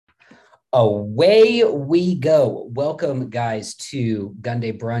Away we go. Welcome, guys, to Gun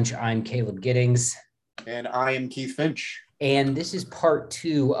Day Brunch. I'm Caleb Giddings. And I am Keith Finch. And this is part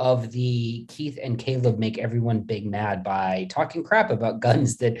two of the Keith and Caleb make everyone big mad by talking crap about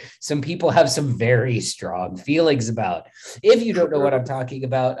guns that some people have some very strong feelings about. If you don't know what I'm talking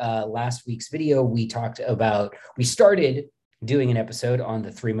about, last week's video, we started doing an episode on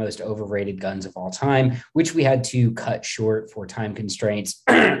the three most overrated guns of all time, which we had to cut short for time constraints.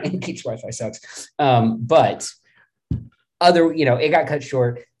 And Keith's Wi-Fi sucks. But it got cut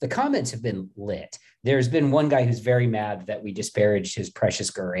short. The comments have been lit. There's been one guy who's very mad that we disparaged his precious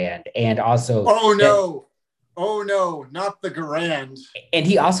Garand, and also oh no, not the Garand. And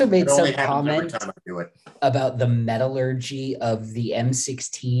he also made some comment about the metallurgy of the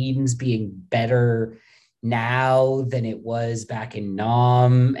M16s being better now than it was back in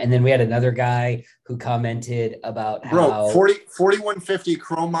Nam. And then we had another guy who commented about how 4150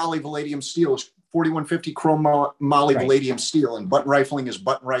 chrome moly palladium steel is 4150 chrome moly palladium steel, and button rifling is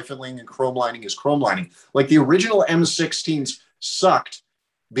button rifling and chrome lining is chrome lining. Like, the original M16s sucked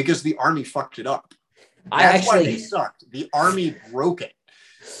because the Army fucked it up. That's why they sucked. The Army broke it.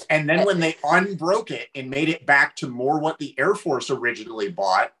 And then when they unbroke it and made it back to more what the Air Force originally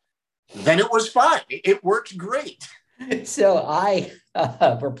bought, then it was fine. It worked great. So I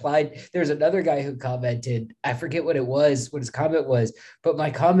replied, there's another guy who commented, I forget what his comment was, but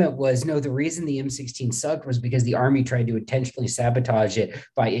my comment was, no, the reason the M16 sucked was because the Army tried to intentionally sabotage it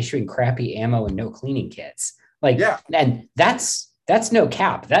by issuing crappy ammo and no cleaning kits. And that's no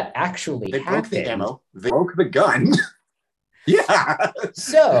cap. That actually happened. Broke the ammo. They broke the gun. Yeah.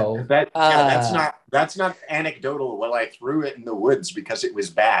 So that's not anecdotal. Well, I threw it in the woods because it was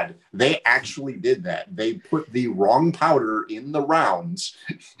bad. They actually did that. They put the wrong powder in the rounds,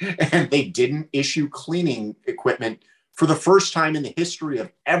 and they didn't issue cleaning equipment for the first time in the history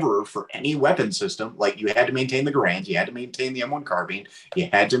of ever for any weapon system. Like, you had to maintain the Garand, you had to maintain the M1 carbine, you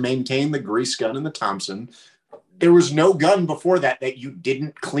had to maintain the grease gun and the Thompson. There was no gun before that you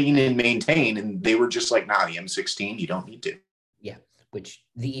didn't clean and maintain, and they were just like, nah, the M16, you don't need to. Yeah, which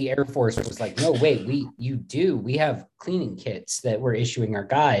the Air Force was like, no, wait, we have cleaning kits that we're issuing our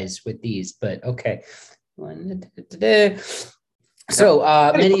guys with these, but okay.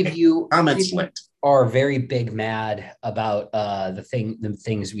 So many of you are very big mad about the Meanie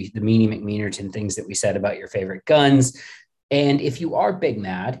McMeanerton things that we said about your favorite guns. And if you are big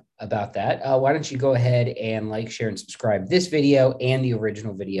mad about that, why don't you go ahead and like, share, and subscribe this video and the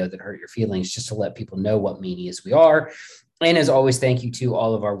original video that hurt your feelings, just to let people know what meanies we are. And as always, thank you to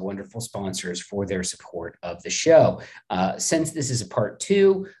all of our wonderful sponsors for their support of the show. Since this is a part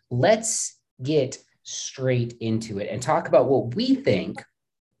two, let's get straight into it and talk about what we think,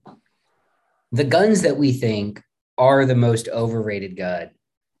 the guns that we think are the most overrated gun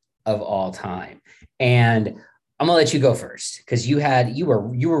of all time. And I'm gonna let you go first, because you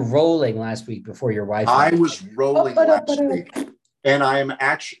were rolling last week before your wife. I was rolling last week. And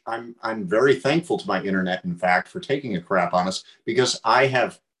I'm very thankful to my internet, in fact, for taking a crap on us, because I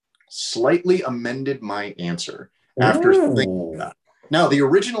have slightly amended my answer after thinking about it. Now, the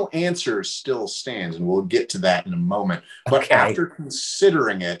original answer still stands, and we'll get to that in a moment. But after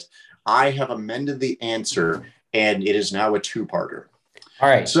considering it, I have amended the answer, and it is now a two-parter. All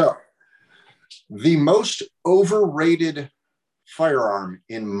right. So, the most overrated firearm,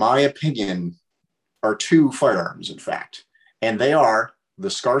 in my opinion, are two firearms, in fact. And they are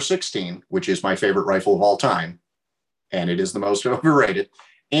the Scar 16, which is my favorite rifle of all time, and it is the most overrated,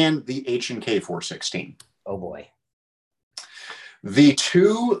 and the H&K 416. Oh boy. The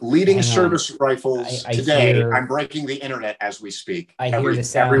two leading service rifles today, I'm breaking the internet as we speak. I hear the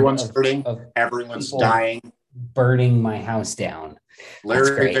sound everyone's hurting, everyone's dying. Burning my house down.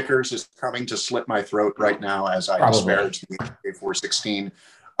 Larry Vickers is coming to slit my throat right now as I disparage the H&K 416.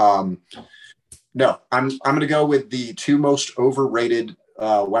 No, I'm going to go with the two most overrated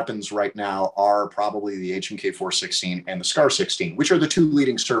weapons right now are probably the H&K 416 and the Scar 16, which are the two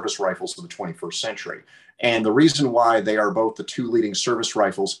leading service rifles of the 21st century. And the reason why they are both the two leading service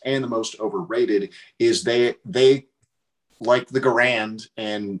rifles and the most overrated is they like the Garand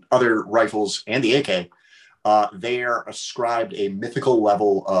and other rifles and the AK, they are ascribed a mythical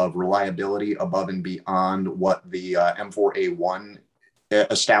level of reliability above and beyond what the M4A1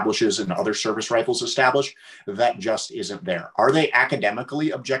 establishes and other service rifles establish. That just isn't there. Are they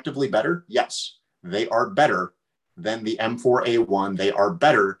academically, objectively better? Yes, they are better than the M4A1. They are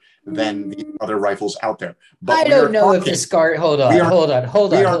better than the other rifles out there. But I don't know if the Scar. Hold on. I don't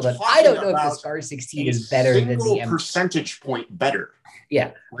know if the Scar 16 is better than the M. Percentage point better.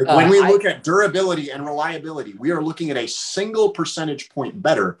 Yeah. Like when we look at durability and reliability, we are looking at a single percentage point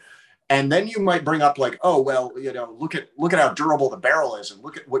better. And then you might bring up like, oh, well, look at how durable the barrel is and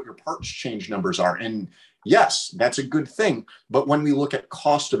look at what your parts change numbers are. And yes, that's a good thing. But when we look at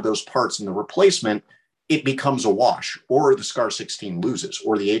cost of those parts and the replacement, it becomes a wash, or the SCAR 16 loses,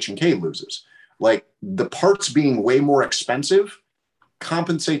 or the H&K loses. Like, the parts being way more expensive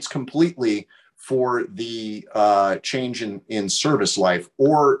compensates completely for the change in service life,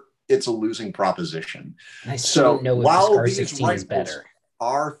 or it's a losing proposition. I still don't know if the SCAR 16 is better.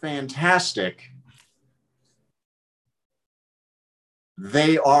 Are fantastic.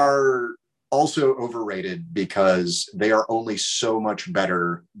 They are also overrated because they are only so much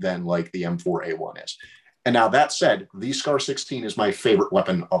better than like the M4A1 is. And now that said, the SCAR 16 is my favorite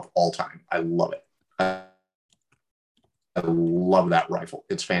weapon of all time. I love it. I love that rifle.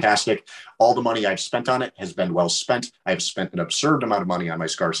 It's fantastic. All the money I've spent on it has been well spent. I've spent an absurd amount of money on my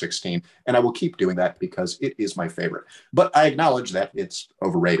SCAR 16, and I will keep doing that because it is my favorite. But I acknowledge that it's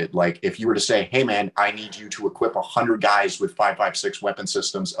overrated. Like, if you were to say, hey, man, I need you to equip 100 guys with 5.56 weapon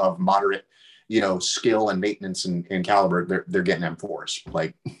systems of moderate, skill and maintenance and caliber, they're getting M4s.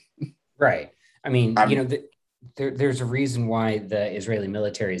 Like, right. I mean, there's a reason why the Israeli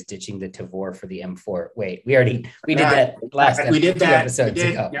military is ditching the Tavor for the M4. Wait, we did that last episodes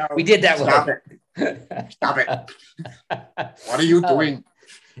ago. No, we did that. Stop it. Stop it. What are you doing?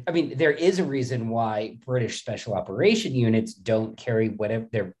 I mean, there is a reason why British special operation units don't carry whatever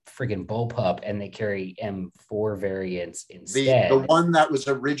their friggin' bullpup, and they carry M4 variants instead. The one that was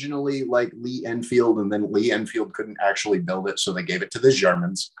originally like Lee Enfield, and then Lee Enfield couldn't actually build it, so they gave it to the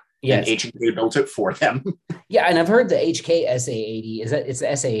Germans. Yes. And HK built it for them. Yeah, and I've heard the HK SA80 it's the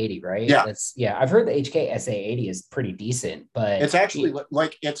SA80, right? Yeah, I've heard the HK SA80 is pretty decent, but it's actually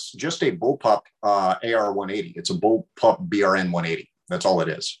like it's just a bullpup AR 180. It's a bullpup BRN 180. That's all it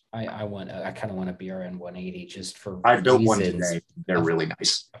is. I kind of want a BRN 180 just for I built one today. They're really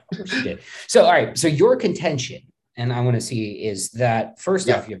nice. Of course you did. So all right, so your contention, and I want to see, is that first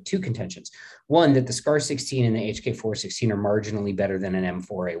off, you have two contentions. One, that the SCAR 16 and the HK416 are marginally better than an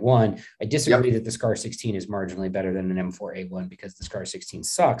M4A1. I disagree that the SCAR 16 is marginally better than an M4A1 because the SCAR 16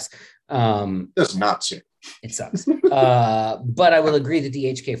 sucks. Does not suck. It sucks. But I will agree that the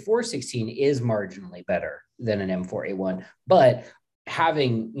HK416 is marginally better than an M4A1. But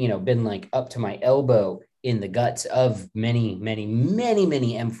having, been like up to my elbow in the guts of many, many, many,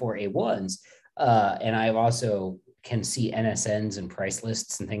 many M4A1s, and I've also can see NSNs and price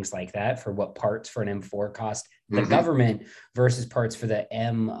lists and things like that for what parts for an M4 cost the government versus parts for the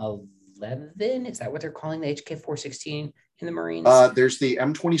M11. Is that what they're calling the HK416 in the Marines? There's the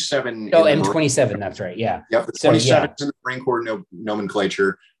M27. Oh, M27. That's right. Yeah. Yep. The 27 in the Marine Corps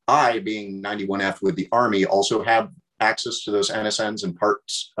nomenclature. I, being 91F with the Army, also have access to those NSNs and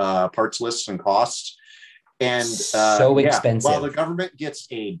parts lists and costs. And so expensive. While the government gets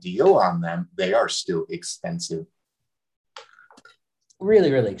a deal on them, they are still expensive.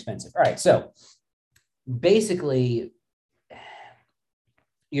 Really, really expensive. All right. So basically,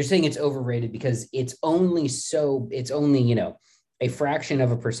 you're saying it's overrated because it's only, a fraction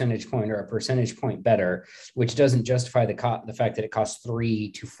of a percentage point or a percentage point better, which doesn't justify the fact that it costs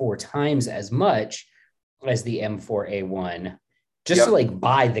 3 to 4 times as much as the M4A1 just to like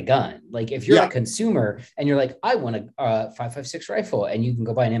buy the gun. Like, if you're a consumer and you're like, I want a 5.56 rifle, and you can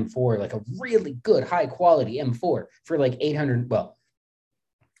go buy an M4, like a really good high quality M4 for like 800. Well,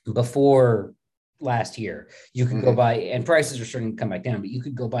 before last year, you could go buy, and prices are starting to come back down, but you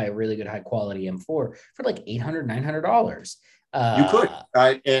could go buy a really good high quality M4 for like $800, $900. You could,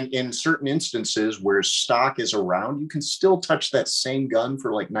 and in certain instances where stock is around, you can still touch that same gun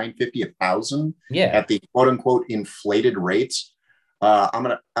for like $950, $1,000 at the quote unquote inflated rates. I'm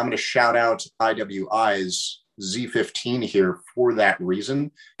gonna shout out IWI's Z15 here for that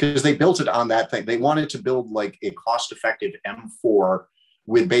reason, because they built it on that thing. They wanted to build like a cost-effective M4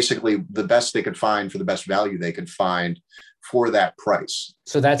 with basically the best they could find for the best value they could find for that price.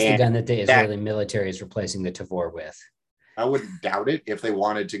 So that's the gun that the Israeli military is replacing the Tavor with. I wouldn't doubt it if they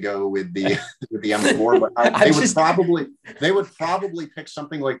wanted to go with the M4, but they would probably pick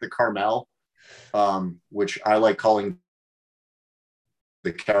something like the Carmel, which I like calling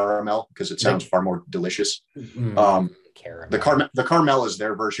the Caramel because it sounds far more delicious. Caramel. The Carmel is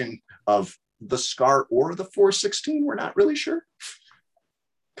their version of the SCAR or the 416. We're not really sure.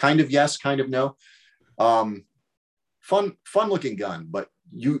 Kind of yes, kind of no. Fun looking gun, but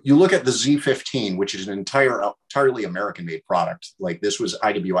you look at the Z15, which is an entirely American-made product. Like, this was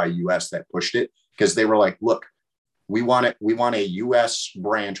IWI US that pushed it because they were like, look, we want a US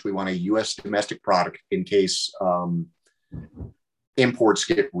branch, we want a US domestic product in case imports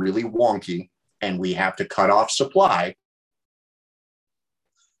get really wonky and we have to cut off supply.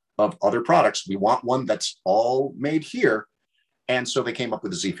 of other products. We want one that's all made here. And so they came up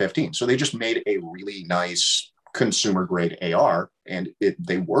with the Z15. So they just made a really nice consumer grade AR, and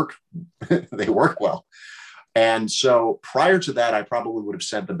they work they work well. And so prior to that, I probably would have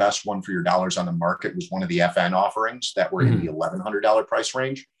said the best one for your dollars on the market was one of the FN offerings that were in the $1,100 price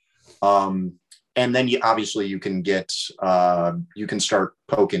range. And then you can get, you can start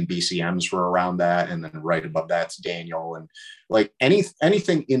poking BCMs for around that. And then right above that's Daniel, and like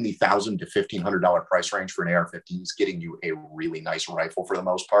anything in the $1,000 to $1,500 price range for an AR-15 is getting you a really nice rifle for the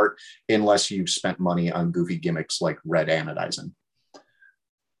most part, unless you've spent money on goofy gimmicks like red anodizing.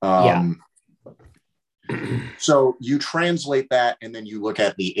 So you translate that, and then you look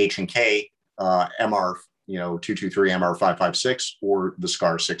at the H&K MR, 223 MR 556, or the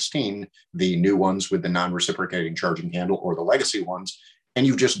SCAR 16, the new ones with the non-reciprocating charging handle, or the legacy ones, and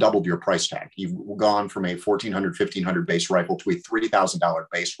you've just doubled your price tag. You've gone from a $1,400, $1,500 base rifle to a $3,000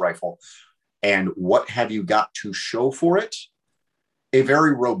 base rifle. And what have you got to show for it? A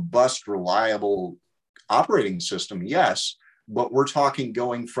very robust, reliable operating system, yes, but we're talking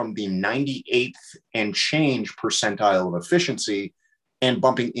going from the 98th and change percentile of efficiency and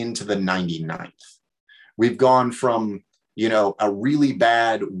bumping into the 99th. We've gone from, a really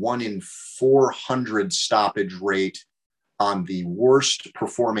bad 1 in 400 stoppage rate on the worst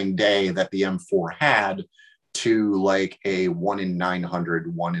performing day that the M4 had to like a 1 in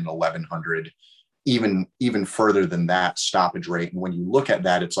 900, 1 in 1100, even further than that stoppage rate. And when you look at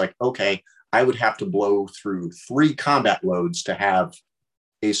that, it's like, okay, I would have to blow through 3 combat loads to have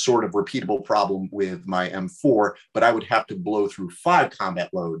a sort of repeatable problem with my M4, but I would have to blow through 5 combat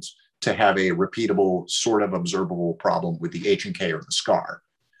loads to have a repeatable, sort of observable problem with the H&K or the SCAR.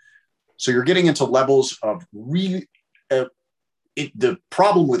 So you're getting into levels of really, the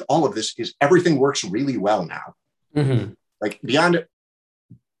problem with all of this is everything works really well now. Like beyond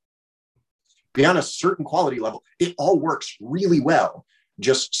a certain quality level, it all works really well.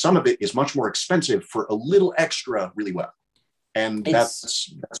 Just some of it is much more expensive for a little extra really well. And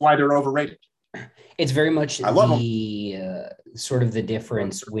that's why they're overrated. It's very much sort of the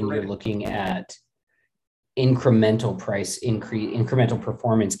difference when you're looking at incremental price increase, incremental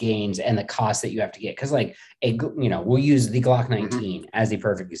performance gains, and the cost that you have to get. Because we'll use the Glock 19 as the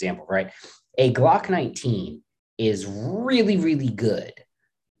perfect example, right? A Glock 19 is really, really good.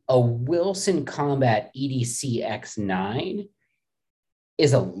 A Wilson Combat EDC X9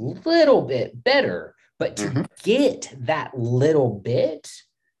 is a little bit better, but to get that little bit,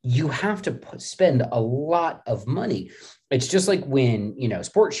 you have to spend a lot of money. It's just like when,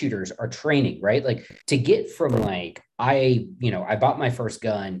 sport shooters are training, right? Like to get from I bought my first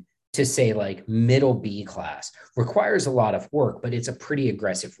gun to say like middle B class requires a lot of work, but it's a pretty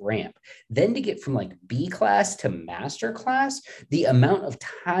aggressive ramp. Then to get from like B class to master class, the amount of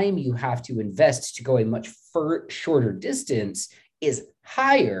time you have to invest to go a much shorter distance is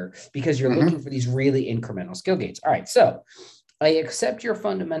higher because you're looking for these really incremental skill gains. All right. So I accept your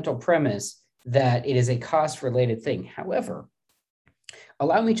fundamental premise that it is a cost-related thing. However,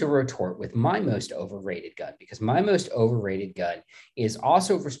 allow me to retort with my most overrated gun, because my most overrated gun is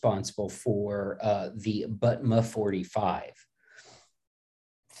also responsible for the Butma 45.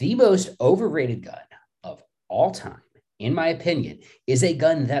 The most overrated gun of all time, in my opinion, is a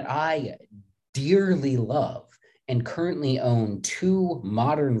gun that I dearly love and currently own 2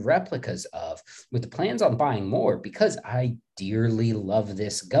 modern replicas of, with the plans on buying more because I dearly love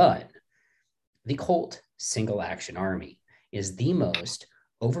this gun. The Colt Single Action Army is the most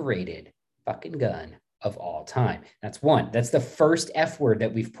overrated fucking gun of all time. That's one. That's the first F word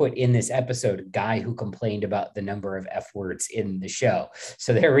that we've put in this episode, a guy who complained about the number of F words in the show.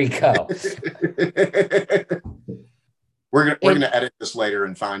 So there we go. We're gonna edit this later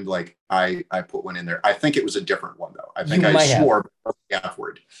and find I put one in there. I think it was a different one though. I think I swore the F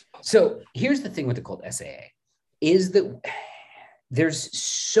word. So here's the thing with the Colt SAA is that there's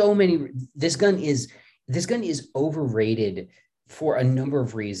so many. This gun is overrated for a number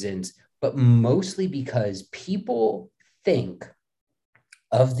of reasons, but mostly because people think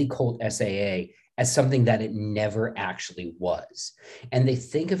of the Colt SAA as something that it never actually was. And they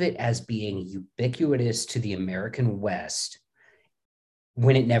think of it as being ubiquitous to the American West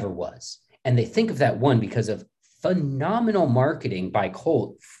when it never was. And they think of that because of phenomenal marketing by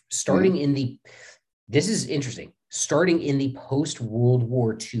Colt starting in the, this is interesting, starting in the post-World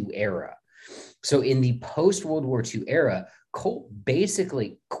War II era. So in the post-World War II era, Colt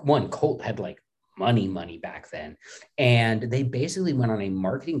basically, Colt had money back then. And they basically went on a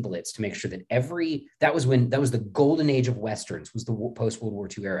marketing blitz to make sure that that was the golden age of Westerns, was the post-World War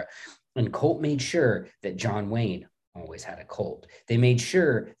II era. And Colt made sure that John Wayne always had a Colt. They made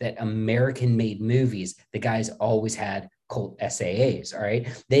sure that American made movies, the guys always had Colt SAAs. All right.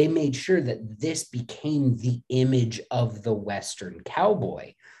 They made sure that this became the image of the Western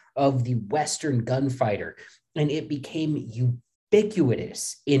cowboy, of the Western gunfighter. And it became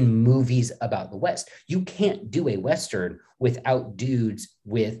ubiquitous in movies about the West. You can't do a Western without dudes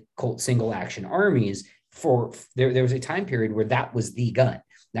with Colt single action armies. There was a time period where that was the gun.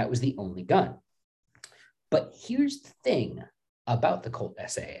 That was the only gun. But here's the thing about the Colt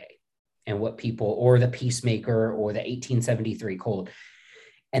SAA and what people, or the Peacemaker or the 1873 Colt.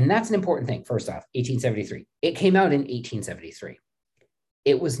 And that's an important thing. First off, 1873. It came out in 1873.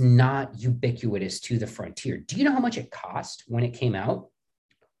 It was not ubiquitous to the frontier. Do you know how much it cost when it came out?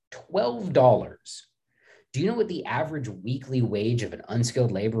 $12. Do you know what the average weekly wage of an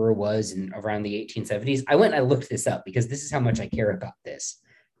unskilled laborer was in around the 1870s? I went and I looked this up because this is how much I care about this.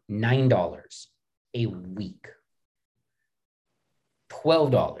 $9 a week.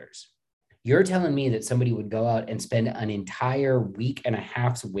 $12. You're telling me that somebody would go out and spend an entire week and a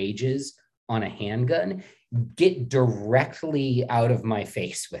half's wages on a handgun? Get directly out of my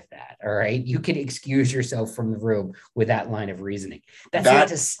face with that. All right. You can excuse yourself from the room with that line of reasoning. That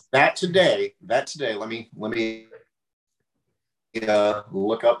today, let me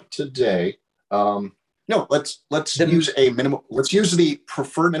look up today. No, let's use a minimum. Let's use the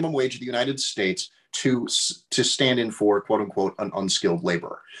preferred minimum wage of the United States to stand in for quote unquote an unskilled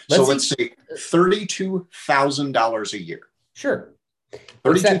laborer. Let's say $32,000 a year. Sure.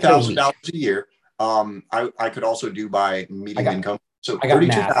 $32,000 a year. I could also do by median income. So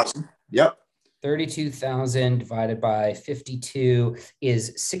 32,000. Yep. 32,000 divided by 52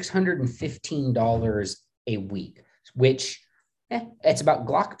 is $615 a week, which it's about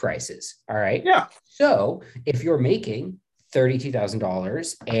Glock prices. All right. Yeah. So if you're making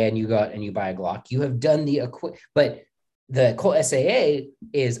 $32,000 and you buy a Glock, you have done but the Colt SAA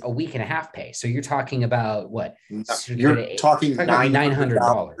is a week and a half pay. So you're talking about what? You're talking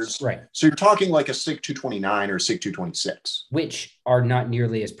 $900. Right. So you're talking like a SIG 229 or SIG 226. Which are not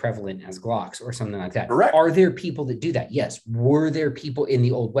nearly as prevalent as Glocks or something like that. Correct. Are there people that do that? Yes. Were there people in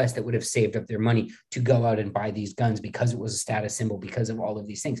the Old West that would have saved up their money to go out and buy these guns because it was a status symbol, because of all of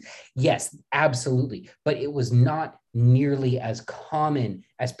these things? Yes, absolutely. But it was not nearly as common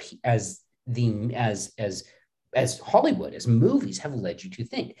as Hollywood, as movies have led you to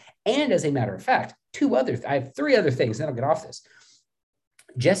think. And as a matter of fact, I have three other things, then I'll get off this.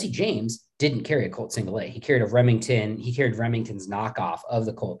 Jesse James didn't carry a Colt single A. He carried Remington's knockoff of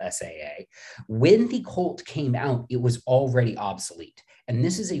the Colt SAA. When the Colt came out, it was already obsolete. And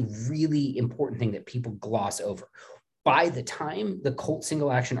this is a really important thing that people gloss over. By the time the Colt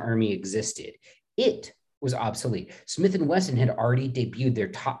single action army existed, it was obsolete. Smith & Wesson had already debuted their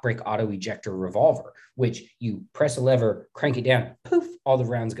top break auto ejector revolver, which you press a lever, crank it down, poof, all the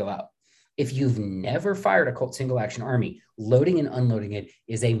rounds go out. If you've never fired a Colt single action army, loading and unloading it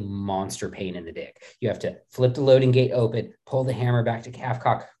is a monster pain in the dick. You have to flip the loading gate open, pull the hammer back to calf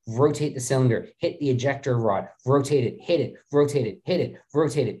cock, rotate the cylinder, hit the ejector rod, rotate it, hit it, rotate it, hit it,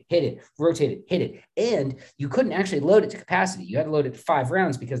 rotate it, hit it, rotate it, hit it. And you couldn't actually load it to capacity. You had to load it to 5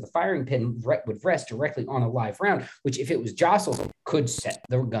 rounds because the firing pin would rest directly on a live round, which if it was jostled, could set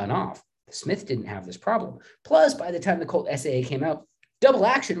the gun off. The Smith didn't have this problem. Plus, by the time the Colt SAA came out, double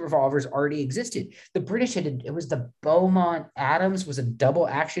action revolvers already existed. The British it was the Beaumont Adams was a double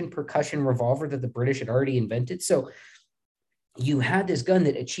action percussion revolver that the British had already invented. So you had this gun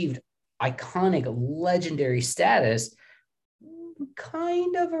that achieved iconic, legendary status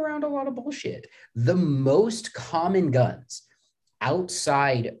kind of around a lot of bullshit. The most common guns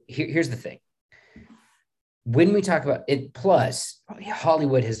outside, here's the thing. When we talk about it, plus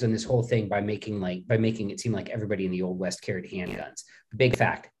Hollywood has done this whole thing by making it seem like everybody in the Old West carried handguns. Big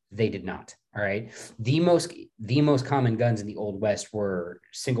fact, they did not. All right. The most common guns in the Old West were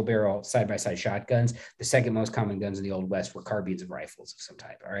single barrel side-by-side shotguns. The second most common guns in the Old West were carbines and rifles of some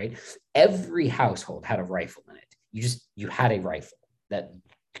type. All right. Every household had a rifle in it. You had a rifle that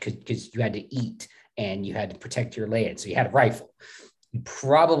because you had to eat and you had to protect your land. So you had a rifle. You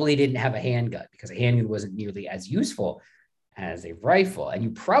probably didn't have a handgun because a handgun wasn't nearly as useful as a rifle. And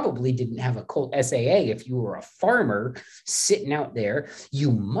you probably didn't have a Colt SAA if you were a farmer sitting out there.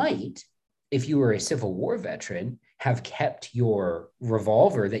 You might, if you were a Civil War veteran, have kept your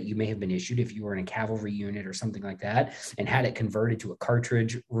revolver that you may have been issued if you were in a cavalry unit or something like that and had it converted to a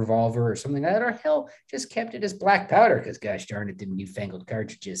cartridge revolver or something like that, or hell, just kept it as black powder because gosh darn it, them newfangled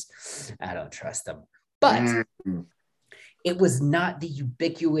cartridges, I don't trust them. But it was not the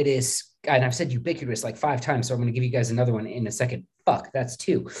ubiquitous, and I've said ubiquitous like 5 times, so I'm going to give you guys another one in a second. Fuck, that's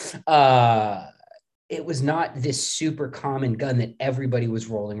 2. it was not this super common gun that everybody was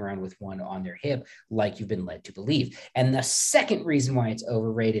rolling around with one on their hip, like you've been led to believe. And the second reason why it's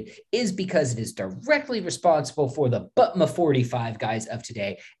overrated is because it is directly responsible for the Butma 45 guys of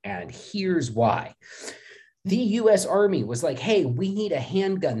today. And here's why. The US Army was like, hey, we need a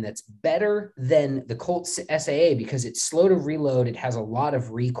handgun that's better than the Colt SAA because it's slow to reload, it has a lot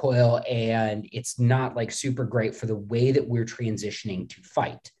of recoil, and it's not like super great for the way that we're transitioning to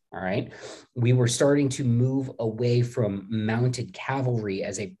fight. All right. We were starting to move away from mounted cavalry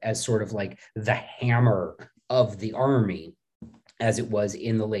as sort of like the hammer of the army, as it was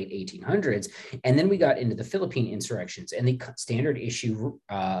in the late 1800s. And then we got into the Philippine insurrections, and the standard issue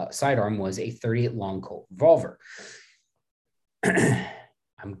sidearm was a 38 long Colt revolver.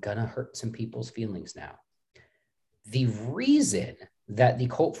 I'm gonna hurt some people's feelings now. The reason that the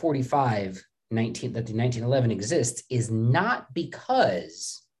Colt 45 that the 1911 exists is not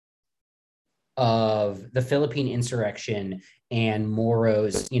because of the Philippine insurrection and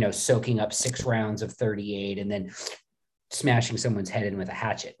Moros, soaking up 6 rounds of 38 and then smashing someone's head in with a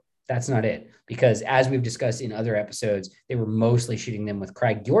hatchet. That's not it. Because as we've discussed in other episodes, they were mostly shooting them with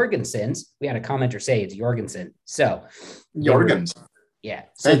Krag Jorgensen's. We had a commenter say it's Jorgensen. So Jorgensen. Yeah.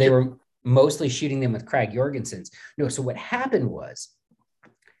 So they were mostly shooting them with Krag Jorgensen's. No, so what happened was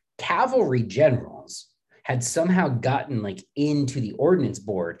cavalry generals had somehow gotten like into the ordnance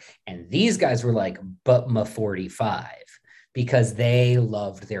board, and these guys were like Butma 45 because they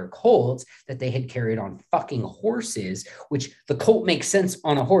loved their Colts that they had carried on fucking horses, which the Colt makes sense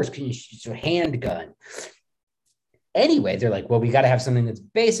on a horse because you use a handgun. Anyway, they're like, well, we got to have something that's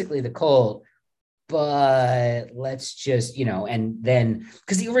basically the Colt, but let's just, and then,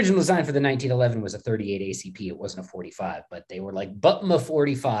 because the original design for the 1911 was a 38 ACP, it wasn't a 45, but they were like, Butma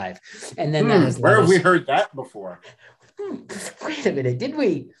 45. And then where have we heard that before? Wait a minute, didn't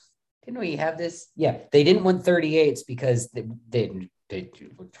we have this? Yeah, they didn't want 38s because they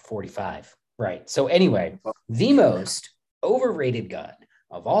 45, right? So anyway, the most overrated gun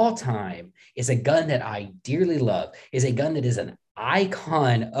of all time is a gun that I dearly love, is a gun that is an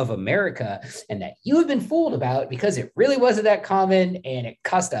icon of America and that you have been fooled about because it really wasn't that common and it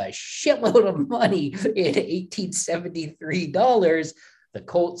cost a shitload of money in $1873. The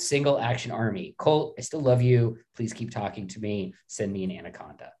Colt Single Action Army. Colt, I still love you. Please keep talking to me. Send me an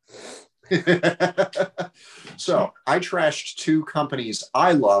Anaconda. So I trashed 2 companies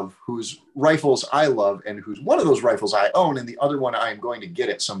I love, whose rifles I love, and whose one of those rifles I own, and the other one I am going to get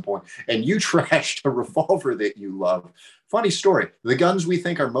at some point. And you trashed a revolver that you love. Funny story. The guns we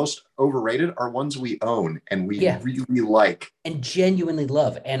think are most overrated are ones we own and we really like and genuinely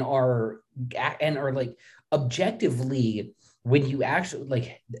love and are like objectively, when you actually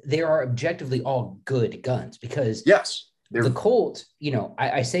like, they are objectively all good guns because yes. The Colt,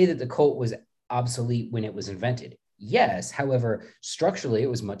 I say that the Colt was obsolete when it was invented. Yes. However, structurally, it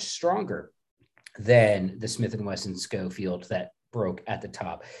was much stronger than the Smith & Wesson Schofield that broke at the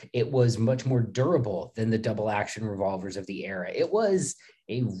top. It was much more durable than the double action revolvers of the era. It was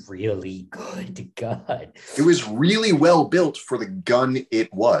a really good gun. It was really well built for the gun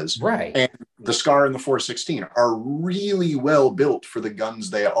it was. Right. And the SCAR and the 416 are really well built for the guns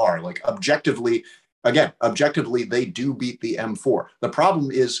they are. Like objectively, they do beat the M4. The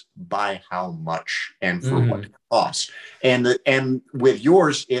problem is by how much and for what cost. And with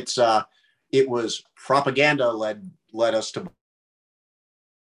yours, it was propaganda led us to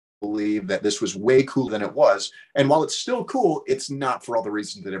believe that this was way cooler than it was. And while it's still cool, it's not for all the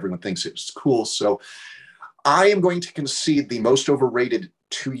reasons that everyone thinks it's cool. So I am going to concede the most overrated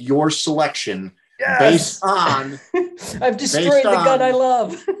to your selection based on I've destroyed the gun I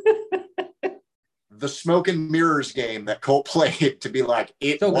love. The smoke and mirrors game that Colt played to be like,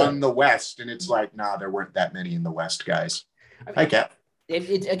 it won the West. And it's like, nah, there weren't that many in the West, guys. Hi, Cap.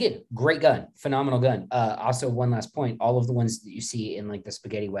 It's again, great gun, phenomenal gun. Also, one last point, all of the ones that you see in like the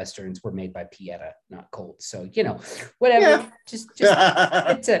spaghetti Westerns were made by Pieta, not Colt. So, whatever, yeah. just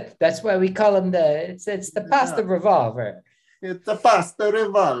that's why we call them it's the pasta revolver. It's the pasta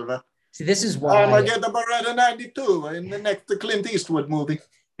revolver. See, this is why I'm going to get the Beretta 92 in the next Clint Eastwood movie.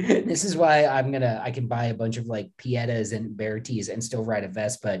 This is why I can buy a bunch of like Pietas and Berites and still ride a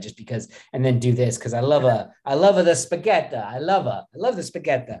Vespa just because, and then do this because I love the spaghetti. I love the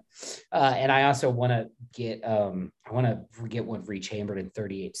spaghetti. And I also want to get one rechambered in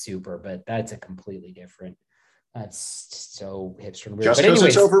 38 Super, but that's a completely different. That's so hipster and weird. Just because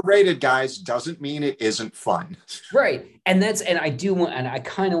it's overrated, guys, doesn't mean it isn't fun. Right. And I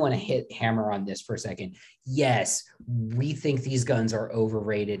kind of want to hit hammer on this for a second. Yes, we think these guns are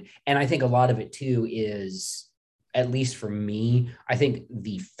overrated. And I think a lot of it too is at least for me, I think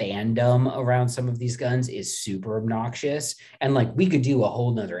the fandom around some of these guns is super obnoxious. And like we could do a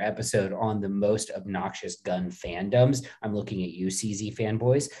whole nother episode on the most obnoxious gun fandoms. I'm looking at you, CZ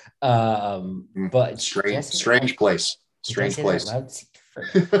fanboys. But strange place. Strange place.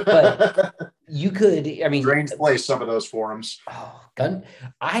 But you could, I mean, strange place, some of those forums. Oh, gun.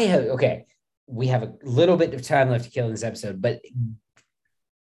 Okay. We have a little bit of time left to kill in this episode, but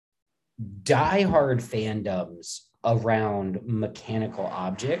diehard fandoms around mechanical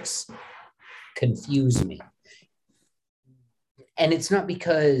objects confuse me. And it's not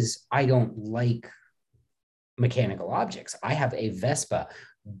because I don't like mechanical objects. I have a Vespa.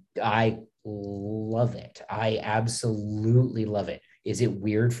 I love it. I absolutely love it. Is it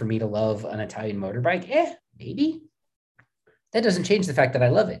weird for me to love an Italian motorbike? Maybe. That doesn't change the fact that I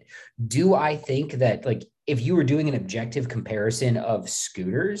love it. Do I think that, like, if you were doing an objective comparison of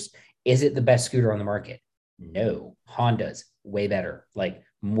scooters, is it the best scooter on the market? No. Honda's way better, like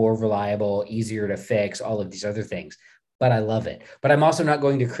more reliable, easier to fix, all of these other things. But I love it. But I'm also not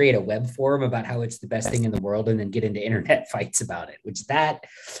going to create a web forum about how it's the best thing in the world and then get into internet fights about it, which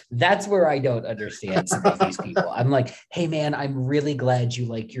that's where I don't understand some of these people. I'm like, hey man, I'm really glad you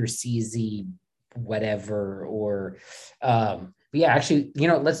like your CZ whatever, or but yeah, actually,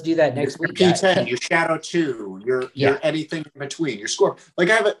 let's do that next week. P10, your Shadow 2, your anything in between, your Scorpion. Like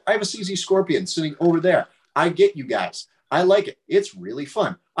I have a CZ Scorpion sitting over there. I get you guys. I like it. It's really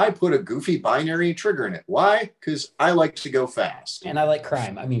fun. I put a goofy binary trigger in it. Why? Because I like to go fast. And I like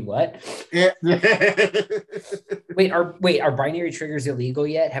crime. I mean, what? Yeah. Wait, are binary triggers illegal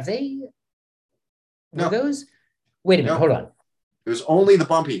yet? Have they? No. Those? Wait a minute. Hold on. It was only the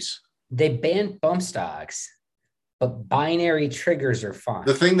bumpies. They banned bump stocks, but binary triggers are fine.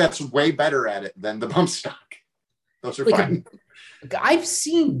 The thing that's way better at it than the bump stock. Those are fine. I've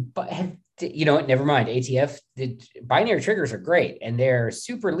seen, but you know what? Never mind. ATF, the binary triggers are great, and they're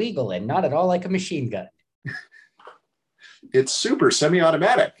super legal and not at all like a machine gun. It's super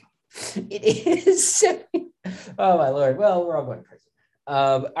semi-automatic. It is. Oh my Lord. Well, we're all going to prison.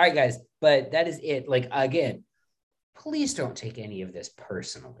 All right, guys, but that is it. Like, again, please don't take any of this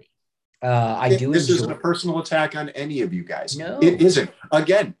personally. This isn't a personal attack on any of you guys. No, it isn't.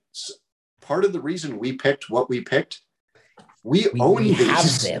 Again, part of the reason we picked what we picked, we own these.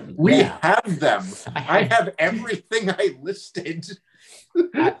 Have them. We have them. I have everything I listed.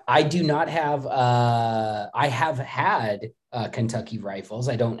 I do not have. I have had Kentucky rifles.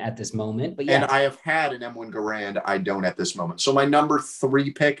 I don't at this moment, but yeah. And I have had an M1 Garand. I don't at this moment. So my number 3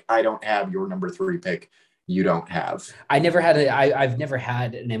 pick, I don't have. Your number 3 pick, you don't have. I've never had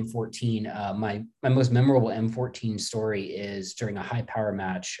an M14. My most memorable M14 story is during a high power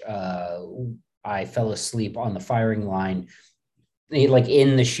match. I fell asleep on the firing line, like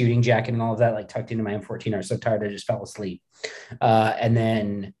in the shooting jacket and all of that, like tucked into my M14. I was so tired I just fell asleep. And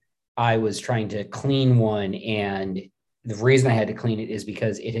then I was trying to clean one, and the reason I had to clean it is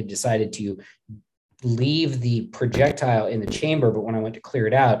because it had decided to leave the projectile in the chamber, but when I went to clear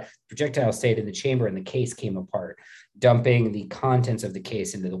it out, the projectile stayed in the chamber and the case came apart, dumping the contents of the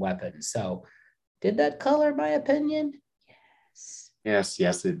case into the weapon. So did that color my opinion? Yes,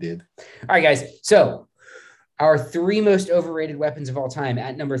 it did. All right, guys. So our 3 most overrated weapons of all time.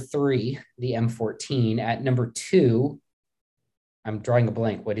 At number 3, the M14. At number 2, I'm drawing a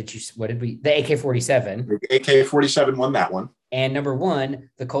blank. What did we? The AK-47. The AK-47 won that one. And number 1,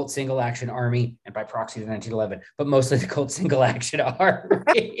 the Colt Single Action Army, and by proxy, the 1911, but mostly the Colt Single Action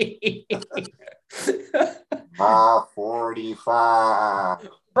Army. 45.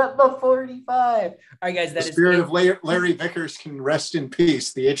 But the 45. All right, guys, the spirit of Larry Vickers can rest in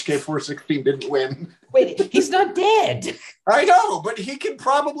peace. The HK-416 didn't win. Wait, he's not dead. I know, but he can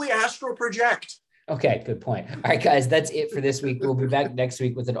probably astral project. Okay, good point. All right, guys, that's it for this week. We'll be back next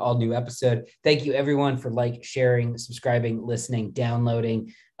week with an all-new episode. Thank you, everyone, for sharing, subscribing, listening,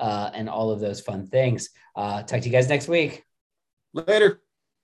 downloading, and all of those fun things. Talk to you guys next week. Later.